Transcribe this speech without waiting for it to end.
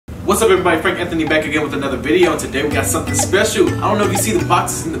What's up everybody, Frank Anthony back again with another video, and today we got something special. I don't know if you see the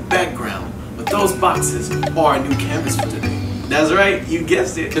boxes in the background, but those boxes are our new canvas for today. That's right, you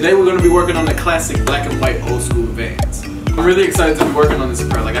guessed it. Today we're going to be working on the classic black and white old school Vans. I'm really excited to be working on this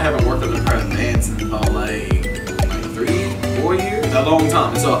pair. Like, I haven't worked on a pair of Vans in about like 3-4 years, a long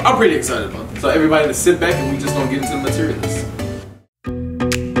time. So I'm pretty excited about this. So everybody just sit back and we just gonna get into the materials.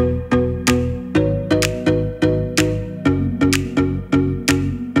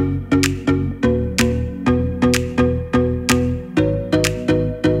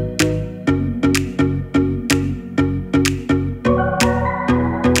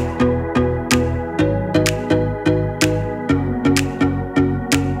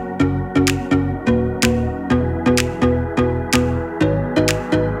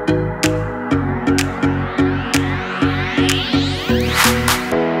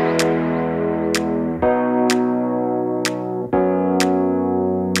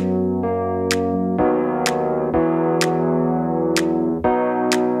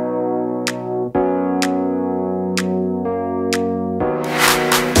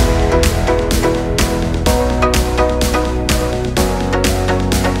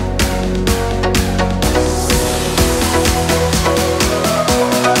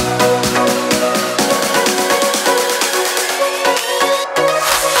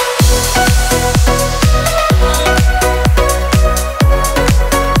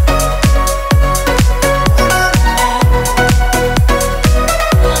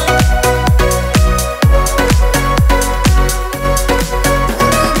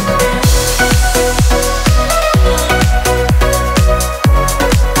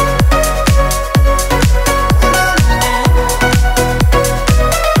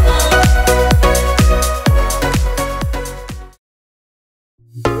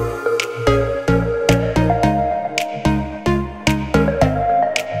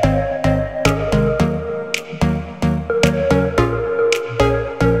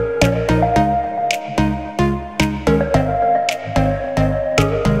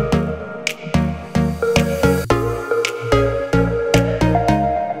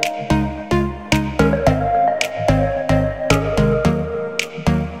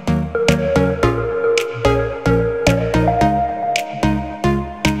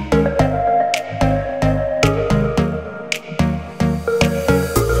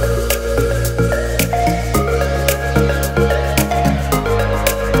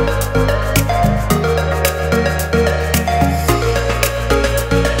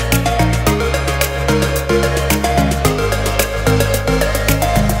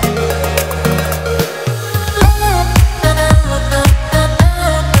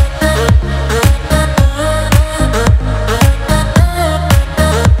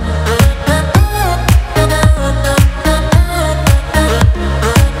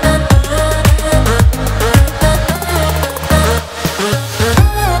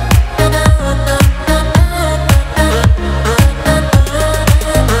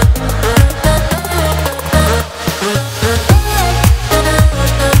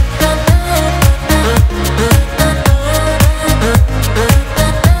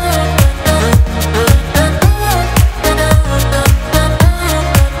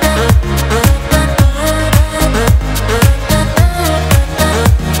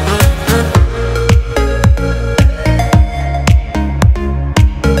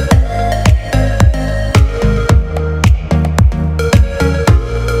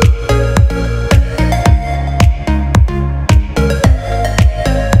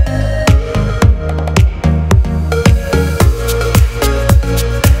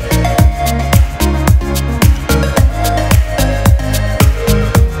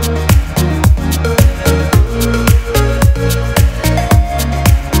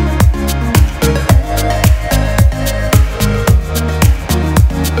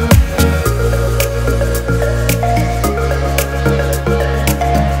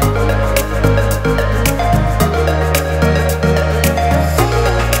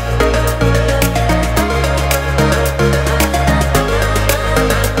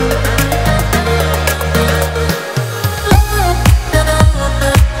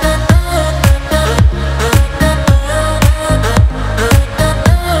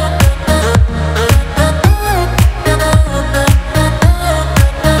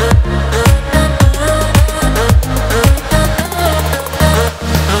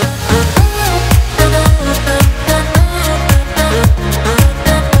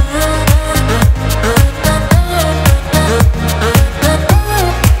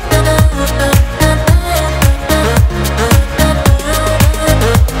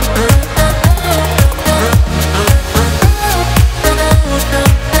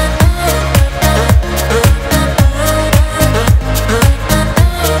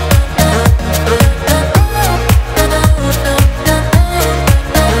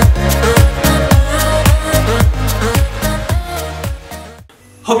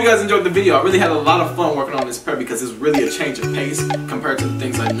 Hope you guys enjoyed the video. I really had a lot of fun working on this pair because it's really a change of pace compared to the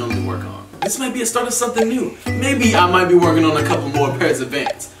things I normally work on. This might be a start of something new. Maybe I might be working on a couple more pairs of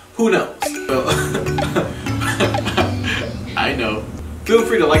Vans. Who knows? Well, I know. Feel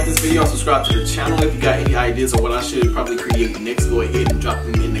free to like this video and subscribe to the channel. If you got any ideas of what I should probably create next, go ahead and drop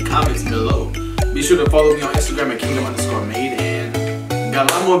them in the comments below. Be sure to follow me on Instagram at kingdom_made, and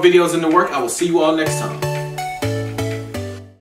got a lot more videos in the work. I will see you all next time.